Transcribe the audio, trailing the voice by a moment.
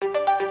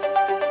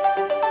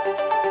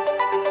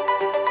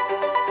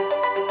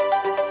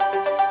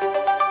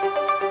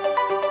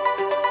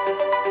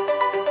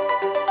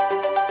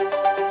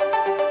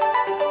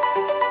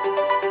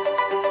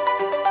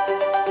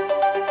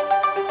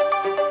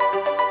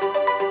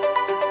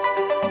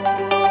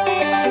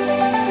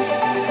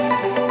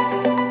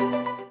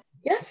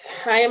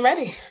I am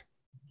ready.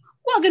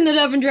 Welcome to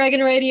Dove and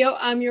Dragon Radio.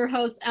 I'm your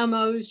host,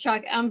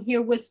 M.L.Ruscsak. I'm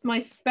here with my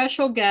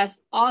special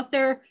guest,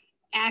 author,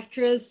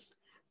 actress,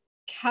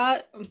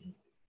 cat,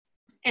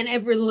 and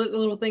every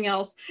little thing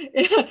else.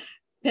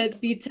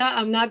 Bebita,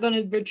 I'm not going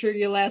to butcher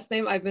your last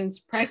name. I've been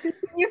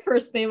practicing your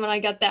first name and I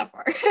got that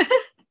far.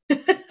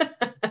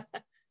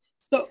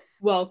 So,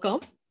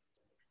 welcome.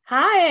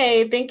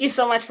 Hi, thank you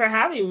so much for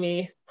having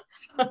me.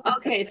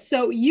 Okay,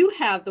 so you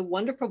have the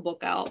wonderful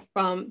book out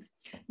from,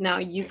 now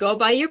you go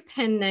by your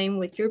pen name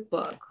with your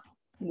book,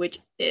 which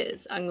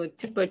is, I'm going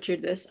to butcher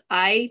this,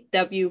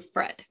 I.W.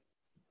 Fred.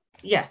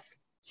 Yes.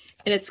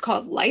 And it's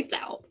called Lights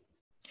Out.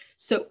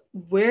 So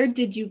where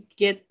did you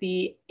get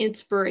the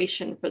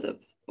inspiration for the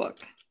book?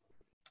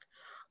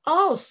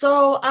 Oh,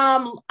 so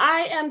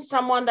I am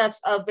someone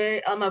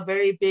I'm a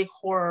very big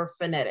horror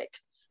fanatic.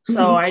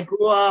 So I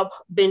grew up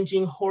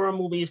binging horror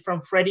movies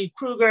from Freddy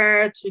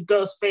Krueger to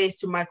Ghostface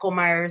to Michael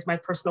Myers, my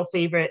personal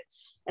favorite.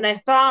 And I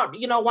thought,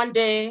 one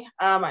day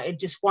I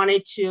just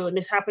wanted to, and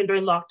this happened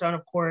during lockdown,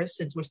 of course,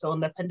 since we're still in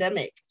the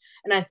pandemic.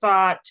 And I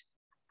thought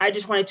I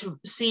just wanted to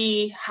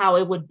see how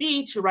it would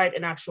be to write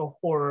an actual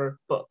horror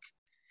book.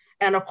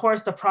 And of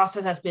course, the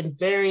process has been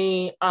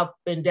very up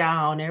and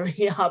down,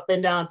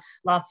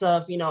 lots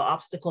of,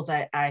 obstacles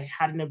I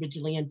hadn't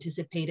originally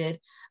anticipated.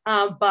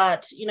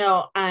 But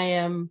I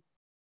am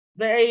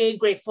very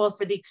grateful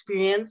for the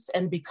experience.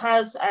 And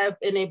because I've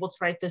been able to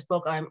write this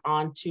book, I'm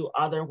on to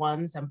other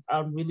ones.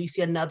 I'm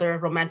releasing another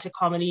romantic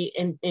comedy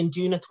in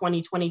June of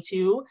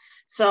 2022.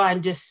 So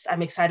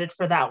I'm excited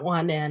for that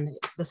one. And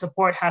the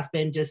support has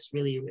been just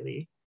really,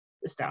 really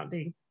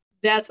astounding.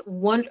 That's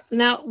one.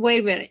 Now,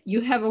 wait a minute.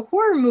 You have a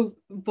horror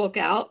book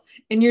out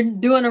and you're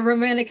doing a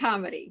romantic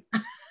comedy.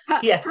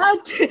 Yes.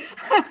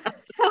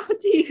 How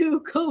do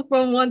you go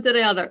from one to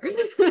the other?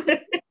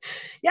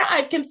 Yeah,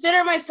 I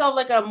consider myself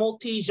like a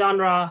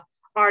multi-genre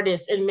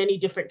artist in many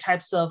different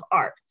types of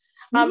art.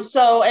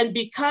 And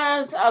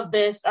because of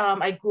this,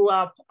 I grew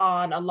up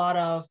on a lot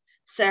of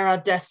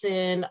Sarah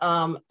Dessen,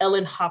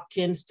 Ellen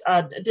Hopkins,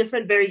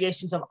 different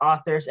variations of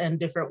authors and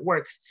different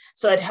works.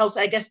 So it helps,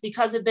 I guess,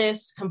 because of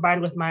this,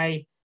 combined with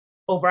my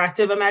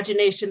overactive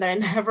imagination that I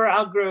never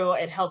outgrew,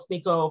 it helps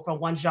me go from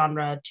one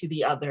genre to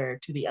the other,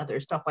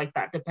 stuff like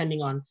that,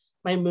 depending on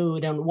my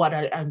mood and what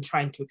I'm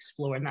trying to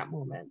explore in that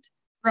moment.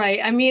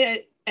 Right. I mean,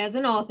 as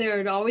an author,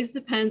 it always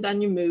depends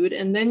on your mood.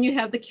 And then you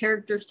have the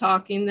characters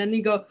talking. Then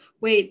you go,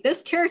 wait,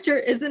 this character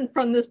isn't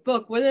from this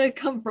book. Where did it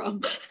come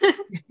from?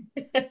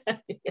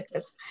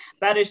 Yes,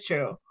 that is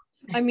true.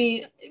 I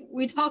mean,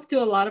 we talk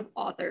to a lot of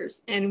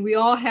authors and we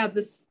all have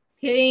the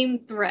same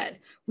thread.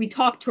 We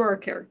talk to our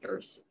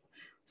characters.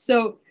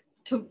 So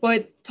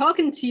by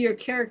talking to your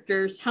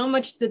characters, how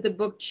much did the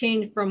book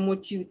change from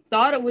what you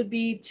thought it would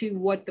be to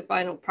what the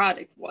final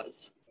product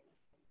was?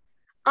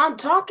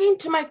 Talking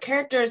to my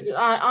characters,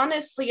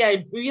 honestly,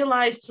 I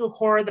realized through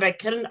horror that I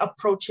couldn't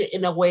approach it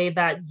in a way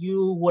that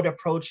you would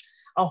approach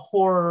a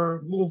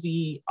horror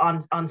movie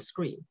on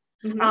screen.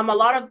 A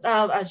lot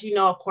of, as you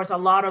know, of course, a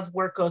lot of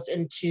work goes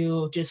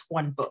into just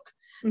one book.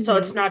 So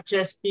it's not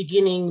just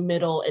beginning,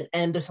 middle, and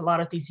end. There's a lot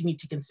of things you need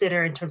to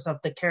consider in terms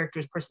of the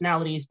characters'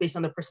 personalities. Based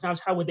on the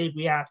personalities, how would they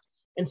react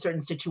in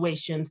certain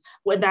situations?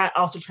 When that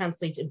also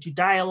translates into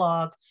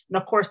dialogue. And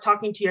of course,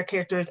 talking to your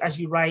characters as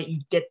you write, you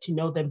get to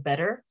know them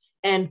better.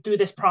 And through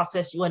this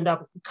process, you end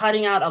up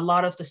cutting out a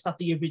lot of the stuff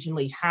that you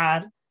originally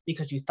had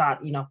because you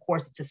thought, of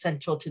course, it's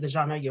essential to the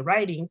genre you're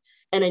writing.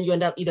 And then you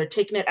end up either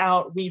taking it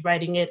out,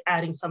 rewriting it,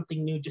 adding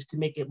something new just to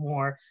make it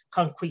more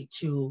concrete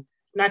to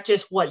not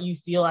just what you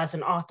feel as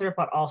an author,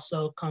 but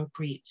also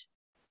concrete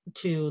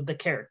to the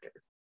character.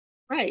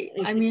 Right.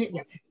 I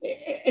mean,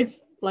 it's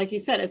like you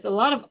said, it's a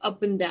lot of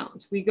up and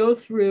downs. We go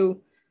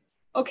through,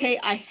 okay,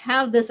 I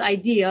have this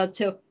idea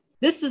to,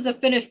 this is the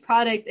finished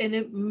product and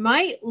it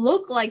might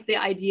look like the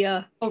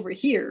idea over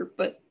here,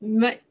 but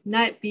might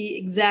not be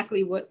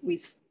exactly what we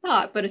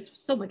thought, but it's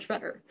so much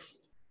better.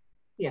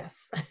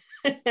 Yes,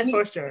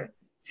 for sure.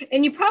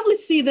 And you probably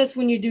see this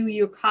when you do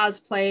your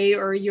cosplay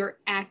or your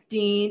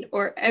acting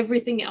or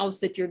everything else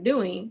that you're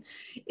doing.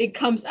 It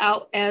comes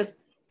out as,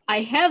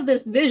 I have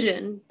this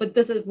vision, but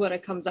this is what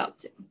it comes out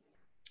to.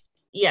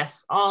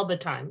 Yes, all the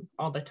time,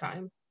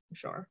 for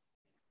sure.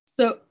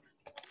 So,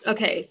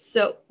 okay,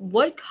 so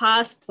what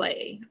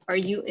cosplay are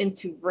you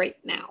into right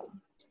now?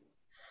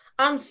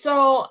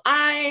 So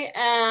I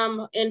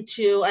am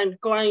into, I'm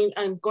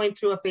going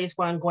through a phase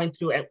where I'm going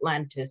through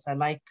Atlantis. I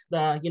like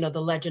the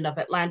legend of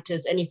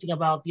Atlantis. Anything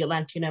about the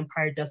Atlantean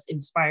Empire does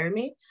inspire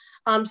me.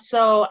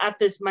 So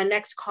my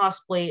next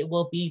cosplay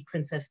will be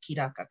Princess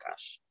Kira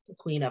Kakash, the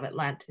Queen of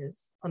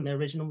Atlantis from the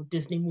original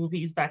Disney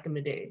movies back in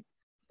the day.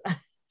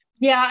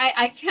 Yeah,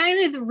 I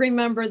kind of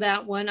remember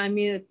that one. I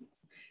mean,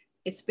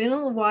 it's been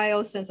a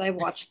while since I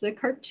watched the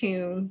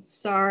cartoon.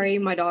 Sorry,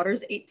 my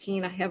daughter's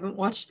 18. I haven't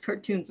watched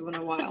cartoons in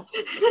a while.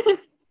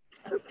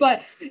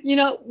 But,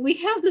 we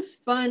have this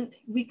fun.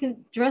 We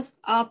can dress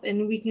up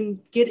and we can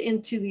get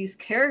into these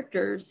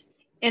characters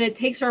and it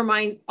takes our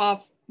mind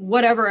off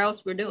whatever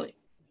else we're doing.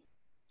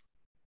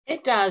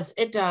 It does.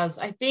 It does.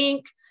 I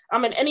think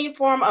in any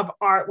form of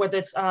art, whether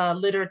it's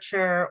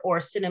literature or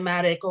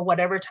cinematic or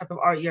whatever type of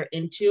art you're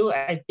into,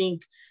 I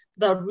think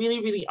the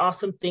really, really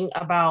awesome thing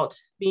about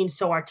being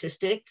so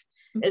artistic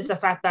is the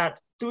fact that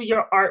through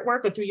your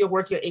artwork or through your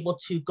work, you're able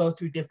to go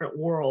through different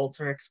worlds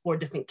or explore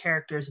different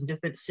characters and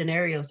different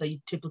scenarios that you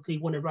typically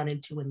wouldn't run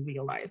into in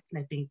real life. And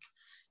I think,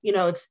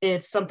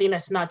 it's something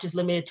that's not just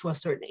limited to a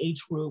certain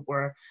age group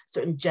or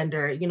certain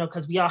gender,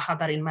 because we all have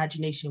that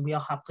imagination. We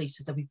all have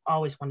places that we've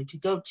always wanted to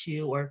go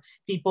to, or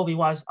people we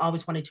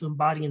always wanted to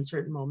embody in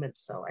certain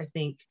moments. So I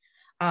think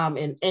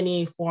in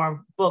any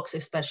form, books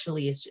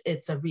especially,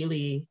 it's a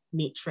really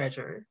neat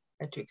treasure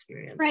to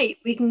experience. Right.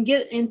 We can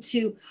get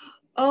into,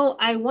 oh,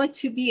 I want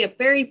to be a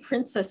fairy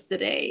princess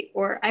today,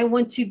 or I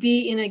want to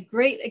be in a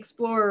great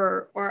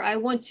explorer, or I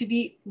want to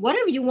be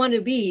whatever you want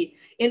to be.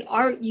 In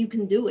art, you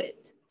can do it.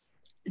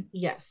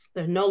 Yes,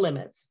 there are no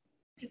limits.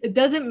 It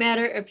doesn't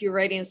matter if you're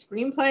writing a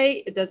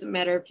screenplay. It doesn't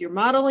matter if you're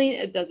modeling.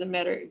 It doesn't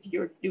matter if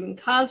you're doing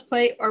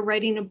cosplay or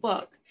writing a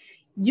book.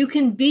 You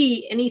can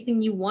be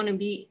anything you want to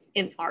be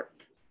in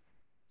art.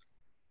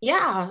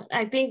 Yeah,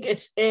 I think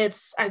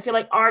I feel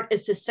like art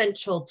is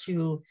essential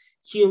to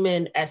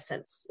human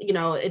essence,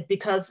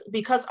 because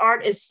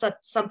art is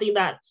something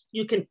that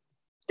you can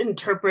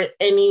interpret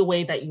any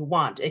way that you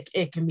want.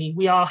 It can be,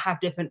 we all have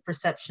different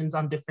perceptions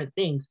on different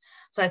things.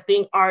 So I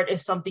think art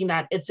is something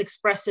that it's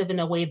expressive in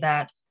a way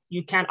that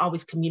you can't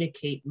always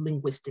communicate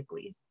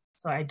linguistically.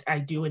 So I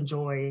do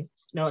enjoy,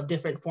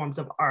 different forms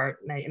of art.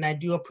 And I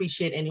do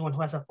appreciate anyone who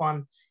has a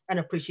fun and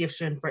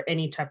appreciation for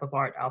any type of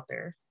art out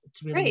there.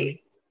 It's really,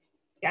 Great.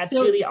 Yeah, it's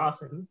really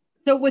awesome.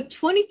 So with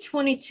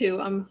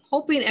 2022, I'm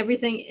hoping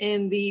everything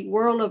in the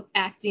world of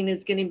acting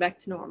is getting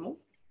back to normal.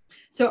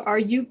 So are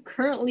you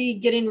currently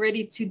getting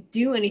ready to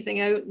do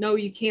anything? I know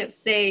you can't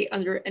say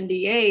under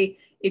NDA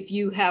if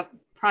you have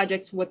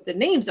projects what the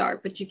names are,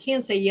 but you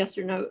can say yes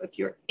or no if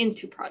you're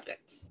into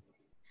projects.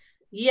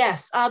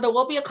 Yes, there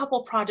will be a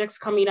couple projects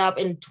coming up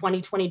in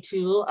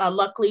 2022.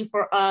 Luckily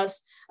for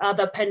us,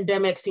 the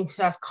pandemic seems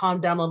to have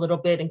calmed down a little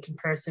bit in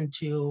comparison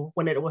to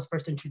when it was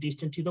first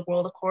introduced into the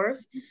world, of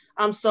course.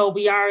 So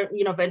we are,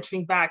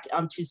 venturing back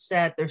to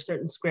set. There's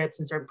certain scripts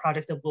and certain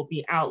projects that will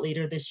be out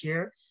later this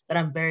year that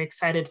I'm very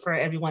excited for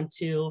everyone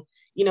to,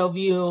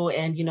 view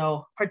and,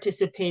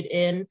 participate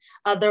in.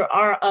 There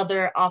are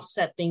other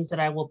offset things that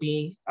I will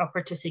be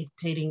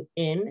participating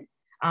in.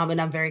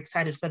 And I'm very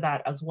excited for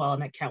that as well.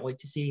 And I can't wait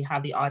to see how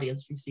the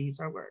audience receives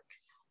our work.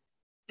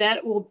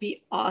 That will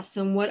be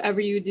awesome.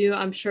 Whatever you do,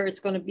 I'm sure it's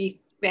going to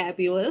be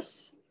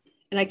fabulous.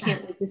 And I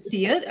can't wait to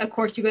see it. Of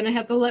course, you're going to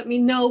have to let me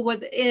know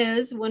what it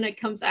is when it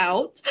comes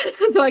out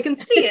so I can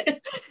see it.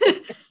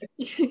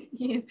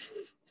 Yeah.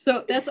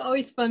 So that's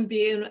always fun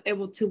being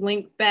able to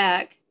link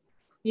back.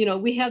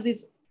 We have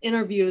these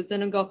interviews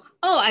and I go,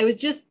 oh, I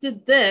just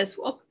did this.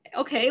 Well,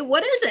 okay,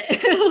 what is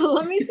it?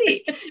 Let me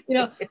see.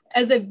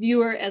 As a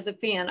viewer, as a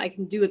fan, I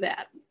can do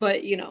that.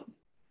 But,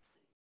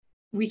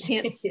 we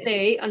can't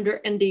stay under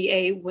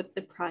NDA what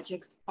the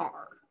projects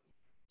are.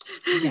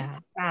 Yeah,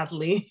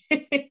 sadly.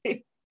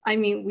 I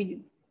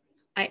mean,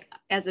 I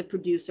as a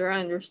producer, I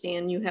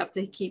understand you have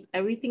to keep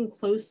everything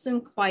close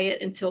and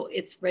quiet until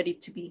it's ready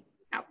to be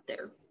out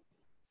there.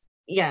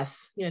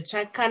 Yes,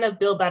 try to kind of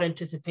build that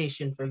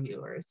anticipation for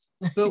viewers.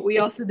 But we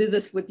also do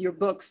this with your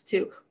books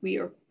too. We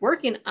are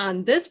working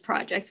on this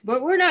project,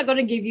 but we're not going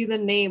to give you the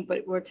name,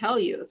 but we'll tell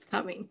you it's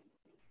coming.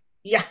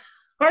 Yeah,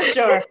 for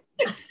sure.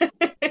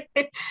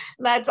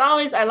 That's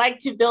always, I like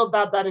to build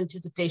that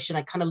anticipation.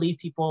 I kind of leave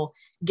people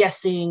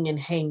guessing and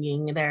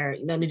hanging there,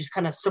 they just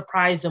kind of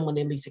surprise them when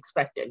they least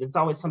expect it. It's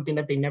always something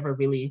that they never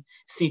really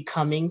see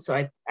coming.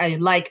 So I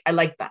like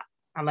that.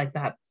 I like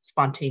that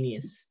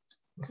spontaneous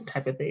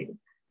type of thing.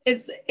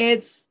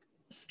 It's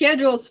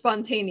scheduled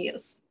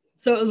spontaneous.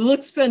 So it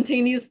looks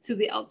spontaneous to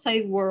the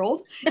outside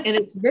world and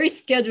it's very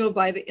scheduled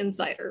by the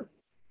insider.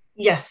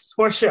 Yes,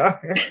 for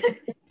sure.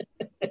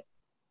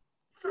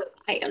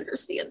 I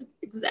understand.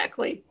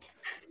 Exactly.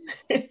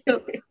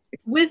 So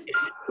with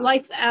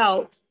Lights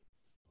Out,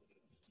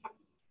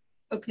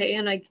 okay,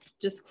 and I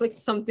just clicked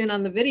something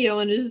on the video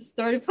and it just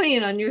started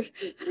playing on your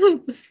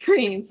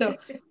screen. So,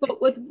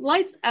 but with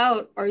Lights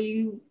Out, are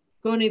you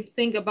going to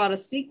think about a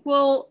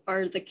sequel,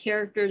 or the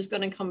characters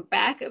going to come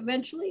back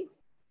eventually?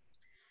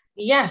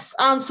 Yes.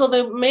 So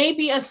there may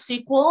be a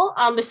sequel.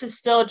 This is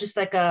still just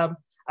like a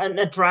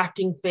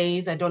drafting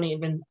phase. I don't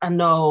even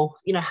know,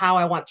 how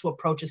I want to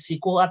approach a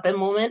sequel at the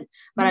moment,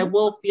 but I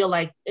will feel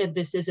like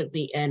this isn't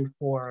the end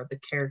for the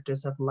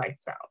characters of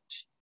Lights Out.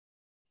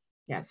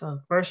 Yeah, so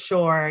for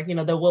sure,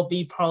 there will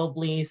be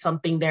probably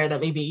something there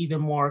that may be even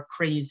more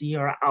crazy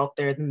or out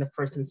there than the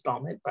first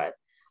installment, but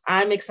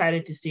I'm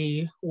excited to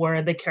see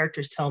where the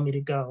characters tell me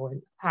to go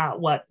and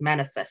what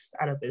manifests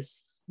out of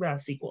this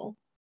sequel.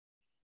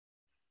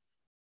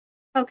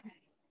 Okay,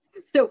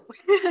 so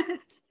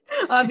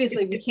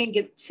obviously we can't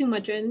get too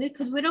much in it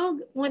because we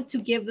don't want to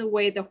give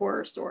away the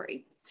horror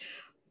story.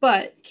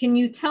 But can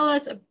you tell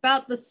us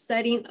about the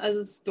setting of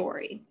the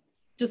story?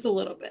 Just a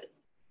little bit.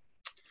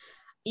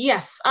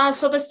 Yes.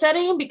 So the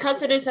setting,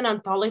 because it is an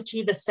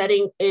anthology, the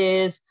setting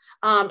is,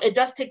 it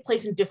does take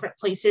place in different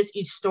places.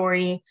 Each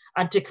story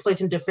takes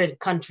place in different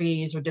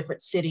countries or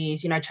different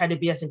cities. I try to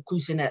be as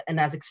inclusive and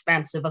as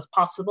expansive as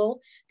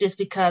possible, just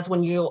because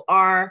when you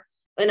are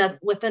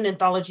with an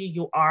anthology,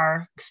 you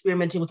are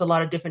experimenting with a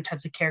lot of different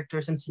types of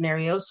characters and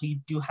scenarios. So you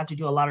do have to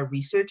do a lot of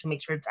research to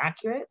make sure it's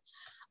accurate.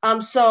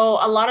 So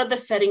a lot of the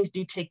settings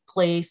do take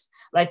place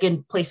like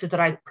in places that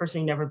I've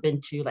personally never been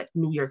to, like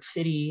New York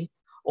City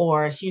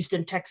or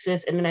Houston,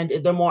 Texas, and then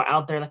they're more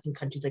out there, like in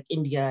countries like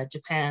India,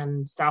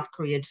 Japan, South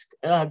Korea, just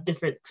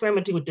different,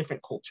 experimenting with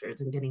different cultures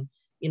and getting,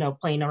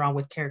 playing around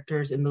with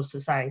characters in those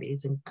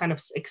societies and kind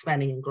of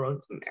expanding and growing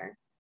from there.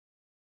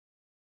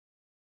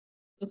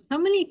 How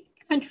many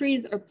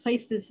countries or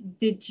places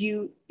did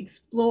you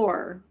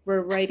explore while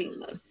writing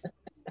this?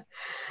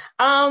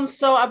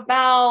 So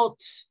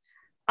about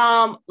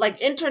like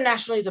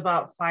internationally, it's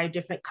about 5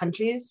 different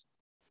countries.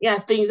 Yeah,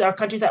 things are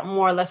countries that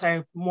more or less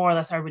I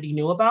already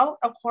knew about,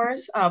 of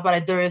course.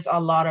 But there is a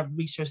lot of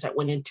research that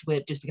went into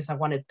it, just because I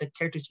wanted the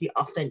characters to be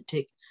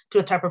authentic to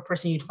a type of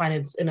person you'd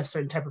find in a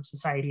certain type of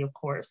society, of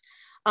course.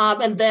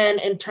 And then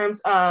in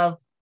terms of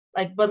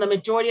but the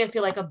majority, I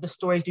feel like, of the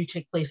stories do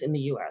take place in the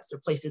U.S. or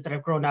places that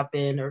I've grown up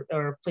in,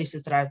 or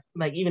places that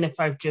I've even if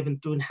I've driven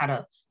through and had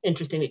an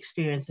interesting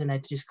experience, and I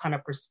just kind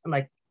of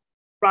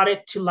brought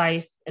it to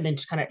life and then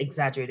just kind of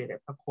exaggerated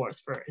it, of course,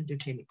 for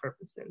entertainment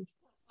purposes.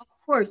 Of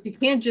course, you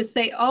can't just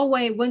say, oh,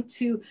 I went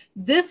to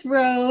this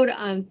road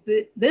on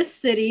this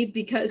city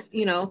because,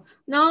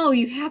 no,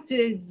 you have to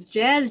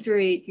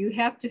exaggerate. You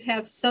have to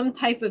have some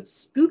type of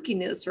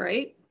spookiness,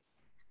 right?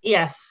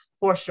 Yes,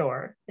 for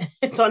sure.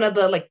 It's one of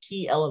the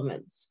key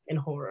elements in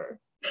horror.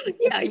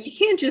 Yeah, you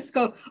can't just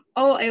go,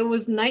 oh, it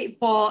was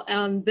nightfall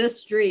on this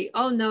street.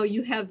 Oh, no,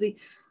 you have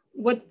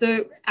what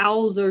the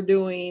owls are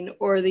doing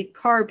or the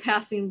car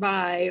passing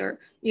by, or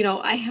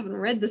I haven't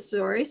read the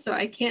story, so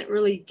I can't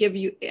really give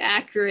you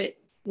accurate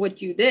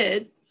what you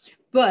did,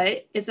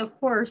 but it's a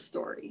horror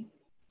story,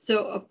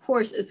 so of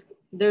course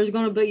there's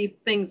going to be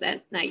things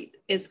at night.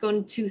 It's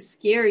going to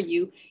scare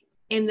you,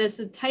 and that's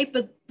the type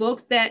of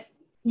book that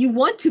you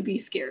want to be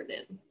scared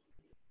in.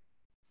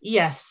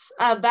 Yes,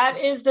 that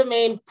is the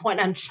main point.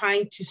 I'm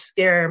trying to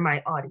scare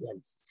my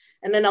audience.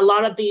 And then a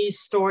lot of these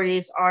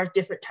stories are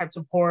different types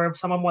of horror.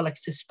 Some are more like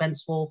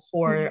suspenseful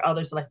horror,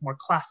 others are like more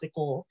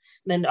classical,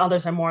 and then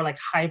others are more like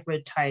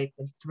hybrid type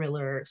and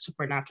thriller,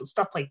 supernatural,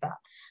 stuff like that.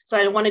 So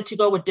I wanted to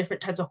go with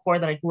different types of horror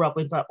that I grew up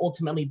with, but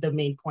ultimately the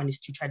main point is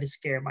to try to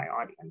scare my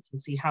audience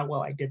and see how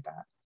well I did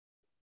that.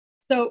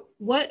 So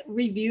what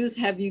reviews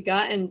have you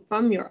gotten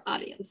from your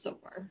audience so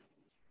far?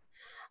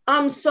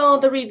 So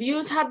the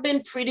reviews have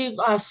been pretty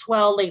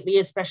swell lately,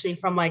 especially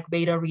from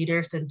beta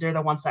readers, and they're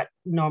the ones that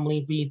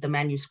normally read the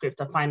manuscript,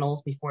 the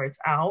finals, before it's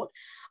out.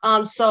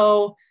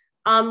 So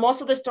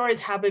most of the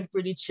stories have been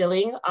pretty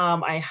chilling.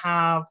 I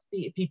have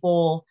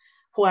people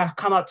who have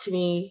come up to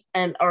me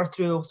or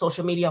through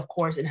social media, of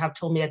course, and have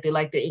told me that they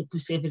like the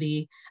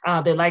inclusivity.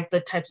 They like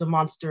the types of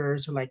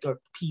monsters or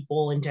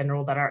people in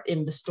general that are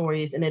in the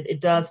stories. And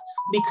it does,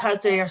 because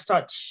they are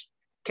such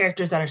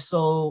characters that are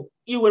so,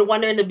 you would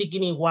wonder in the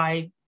beginning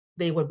why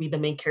they would be the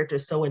main character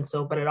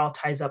so-and-so, but it all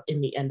ties up in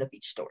the end of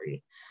each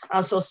story.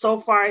 So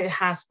far it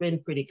has been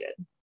pretty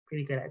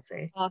good, I'd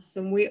say.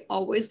 Awesome. We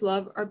always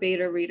love our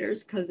beta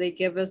readers because they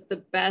give us the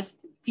best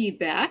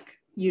feedback,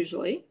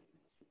 usually.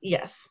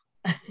 Yes.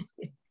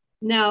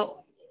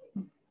 Now,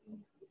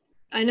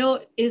 I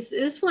know, is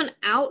this one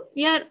out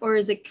yet, or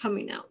is it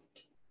coming out?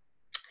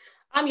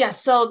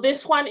 Yes, so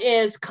this one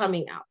is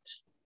coming out.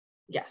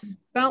 Yes.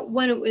 About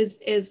when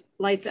is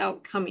Lights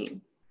Out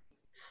coming?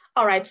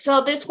 All right,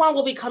 so this one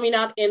will be coming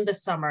out in the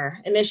summer.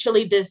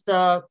 Initially,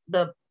 the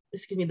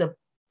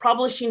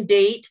publishing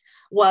date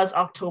was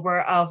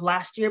October of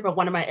last year, but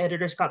one of my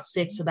editors got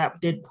sick, so that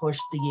did push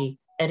the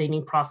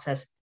editing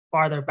process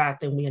farther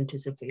back than we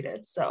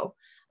anticipated. So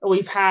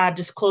we've had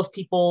just close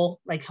people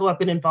who have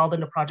been involved in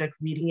the project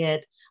reading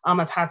it.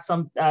 I've had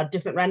some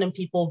different random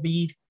people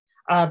read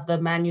the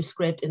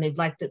manuscript, and they've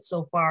liked it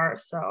so far.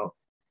 So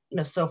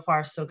so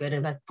far so good.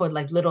 And I've put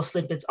little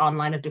snippets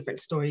online of different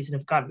stories, and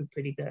have gotten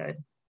pretty good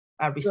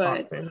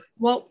responses. Good.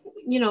 Well,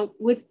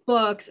 with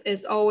books,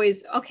 it's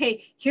always,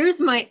 okay, here's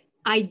my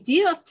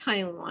idea of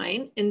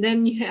timeline, and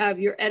then you have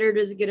your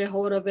editors get a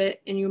hold of it,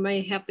 and you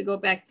may have to go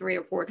back 3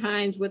 or 4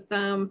 times with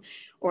them,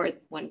 or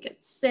one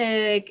gets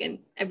sick and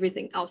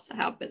everything else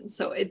happens.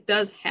 So it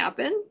does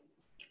happen,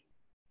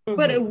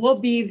 but it will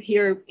be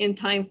here in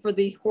time for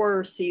the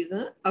horror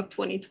season of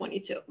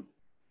 2022.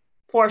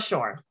 For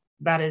sure.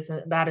 That is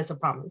a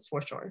promise,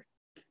 for sure.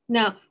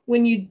 Now,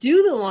 when you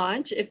do the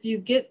launch, if you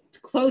get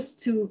close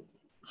to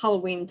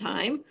Halloween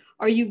time,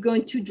 are you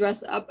going to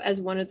dress up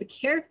as one of the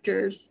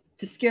characters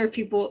to scare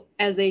people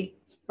as they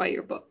buy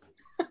your book?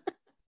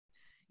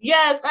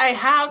 Yes, I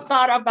have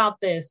thought about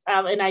this.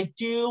 And I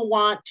do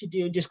want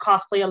to just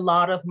cosplay a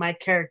lot of my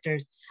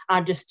characters,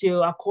 just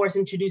to, of course,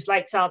 introduce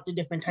Lights Out to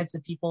different types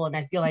of people. And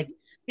I feel like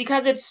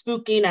because it's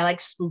spooky, and I like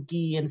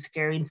spooky and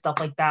scary and stuff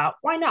like that,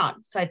 why not?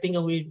 So I think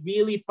it'll be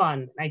really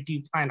fun. I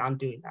do plan on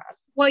doing that.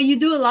 Well, you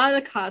do a lot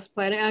of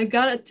cosplay, and I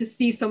got to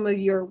see some of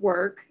your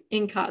work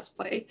in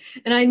cosplay.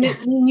 And I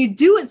knew you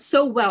do it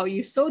so well.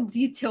 You're so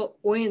detail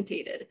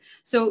orientated.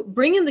 So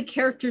bringing the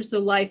characters to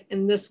life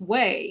in this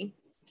way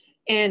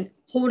and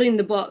holding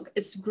the book,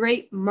 it's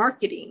great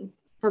marketing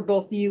for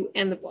both you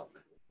and the book.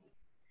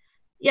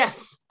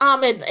 Yes.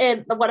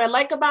 And what I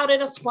like about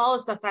it as well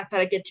is the fact that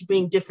I get to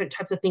bring different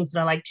types of things that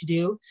I like to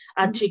do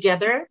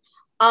together.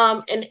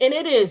 And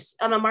it is,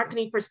 on a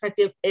marketing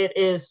perspective,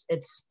 it's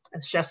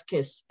a chef's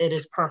kiss. It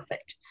is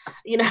perfect.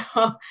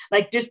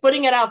 Like just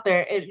putting it out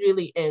there, it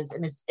really is.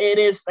 And it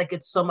is like,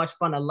 it's so much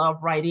fun. I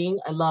love writing,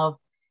 I love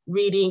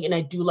reading, and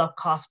I do love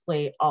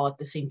cosplay all at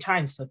the same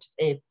time. So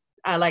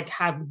I like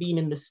being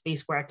in this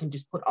space where I can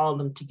just put all of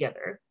them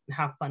together and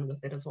have fun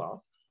with it as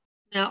well.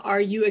 Now,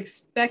 are you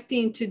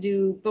expecting to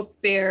do book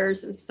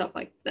fairs and stuff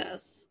like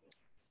this?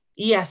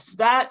 Yes,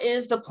 that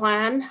is the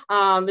plan.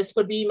 This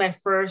would be my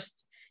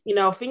first,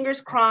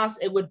 fingers crossed,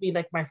 it would be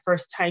like my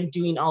first time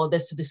doing all of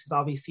this. So this is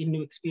obviously a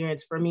new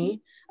experience for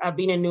me,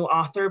 being a new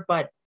author,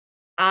 but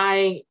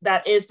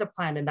that is the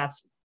plan, and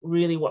that's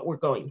really what we're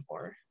going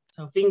for.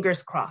 So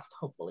fingers crossed,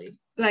 hopefully.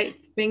 Like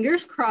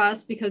fingers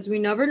crossed, because we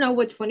never know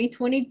what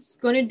 2020 is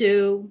going to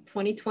do,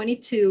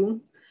 2022.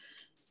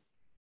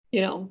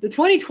 The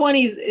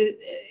 2020 is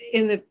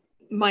in the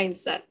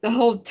mindset, the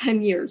whole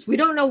 10 years. We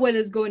don't know what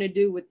it's going to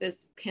do with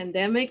this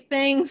pandemic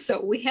thing.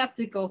 So we have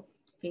to go,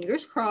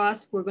 fingers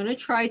crossed, we're going to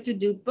try to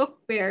do book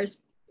fairs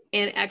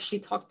and actually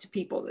talk to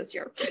people this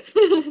year.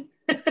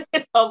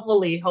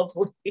 Hopefully.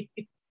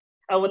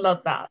 I would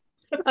love that.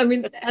 I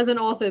mean, as an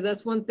author,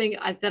 that's one thing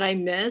that I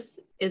miss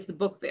is the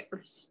book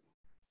fairs.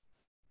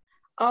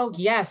 Oh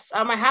yes,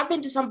 I have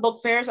been to some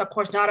book fairs, of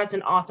course, not as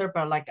an author,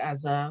 but like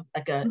as a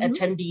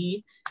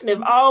attendee, and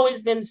they've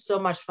always been so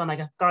much fun. Like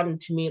I've gotten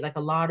to meet like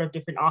a lot of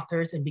different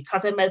authors, and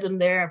because I met them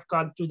there, I've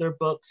gone through their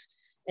books,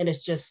 and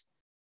it's just,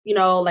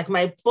 like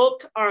my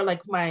book or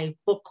like my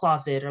book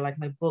closet or like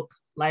my book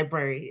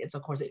library. It's,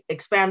 of course, it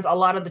expands a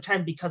lot of the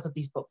time because of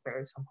these book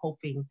fairs. I'm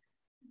hoping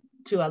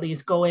to at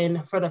least go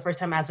in for the first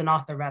time as an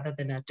author rather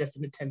than just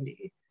an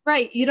attendee.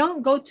 Right. You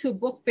don't go to a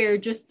book fair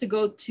just to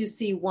go to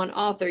see one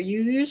author.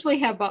 You usually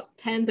have about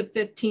 10 to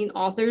 15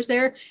 authors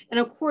there. And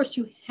of course,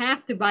 you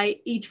have to buy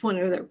each one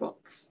of their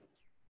books.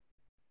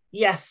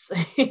 Yes.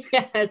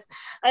 Yes.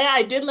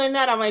 I did learn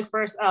that on my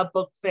first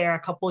book fair a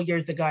couple of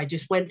years ago. I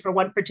just went for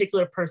one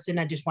particular person.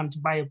 I just wanted to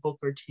buy a book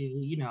or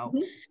two,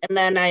 and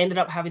then I ended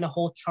up having a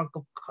whole trunk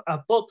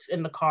of books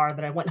in the car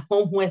that I went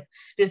home with,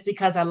 just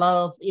because I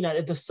love,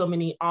 there's so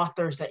many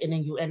authors and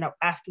then you end up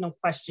asking them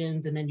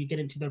questions, and then you get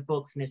into their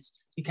books, and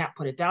you can't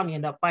put it down. You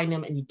end up buying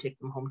them and you take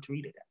them home to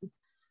read again.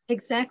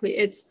 Exactly.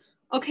 It's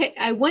okay.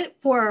 I went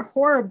for a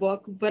horror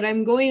book, but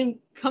I'm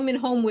coming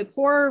home with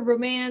horror,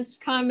 romance,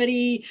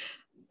 comedy,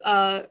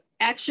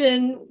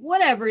 action,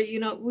 whatever,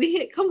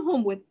 we come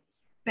home with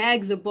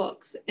bags of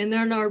books, and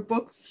then our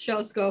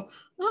bookshelves go,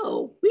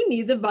 oh, we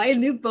need to buy a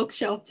new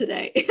bookshelf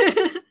today.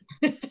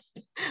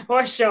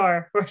 For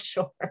sure.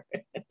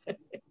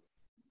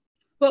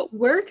 But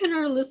where can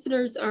our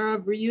listeners or our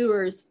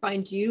viewers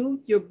find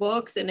you, your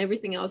books, and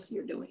everything else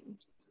you're doing?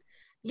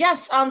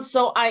 Yes,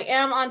 so I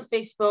am on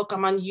Facebook,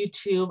 I'm on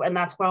YouTube, and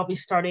that's where I'll be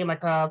starting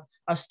like a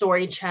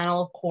story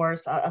channel, of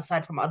course,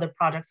 aside from other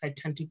projects I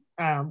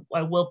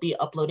will be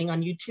uploading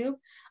on YouTube.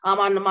 I'm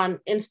on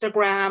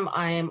Instagram,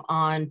 I am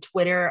on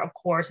Twitter, of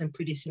course, and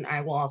pretty soon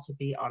I will also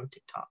be on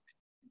TikTok.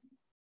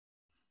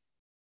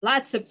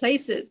 Lots of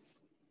places.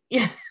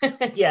 Yeah.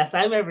 Yes,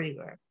 I'm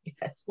everywhere.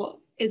 Yes.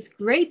 Well, it's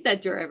great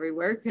that you're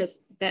everywhere, because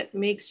that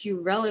makes you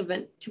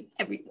relevant to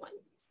everyone.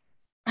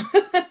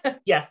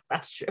 Yes,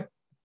 that's true.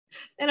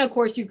 And of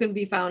course, you can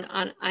be found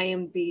on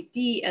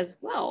IMDb as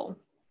well.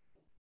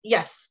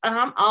 Yes,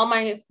 all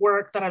my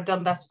work that I've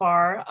done thus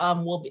far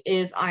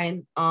is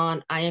on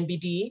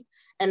IMDb.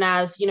 And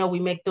as we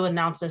make the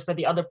announcements for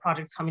the other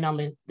projects coming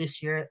on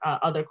this year,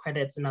 other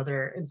credits and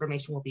other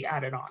information will be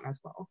added on as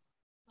well.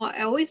 Well,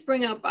 I always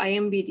bring up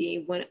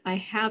IMDb when I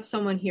have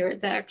someone here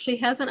that actually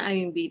has an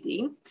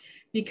IMDb,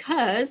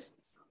 because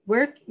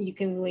where you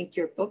can link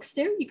your books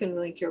there, you can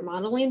link your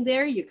modeling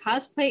there, your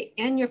cosplay,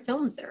 and your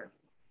films there.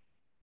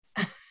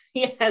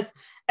 Yes,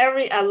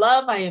 I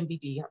love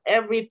IMDb.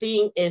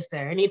 Everything is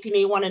there. Anything that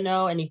you want to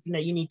know, anything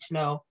that you need to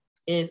know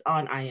is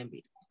on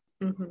IMDb.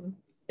 Mm-hmm.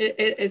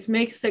 It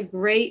makes a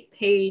great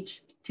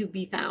page to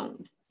be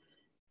found.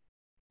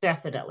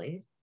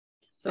 Definitely.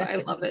 So I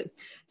love it.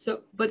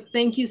 But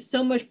thank you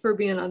so much for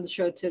being on the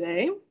show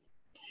today.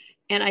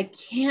 And I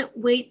can't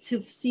wait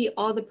to see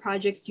all the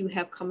projects you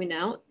have coming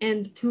out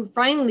and to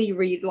finally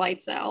read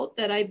Lights Out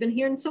that I've been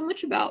hearing so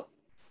much about.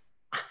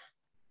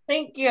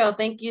 Thank you.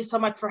 Thank you so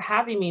much for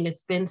having me. And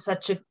it's been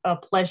such a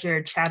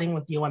pleasure chatting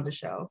with you on the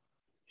show.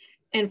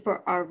 And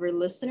for our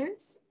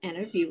listeners and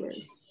our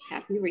viewers,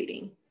 happy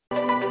reading.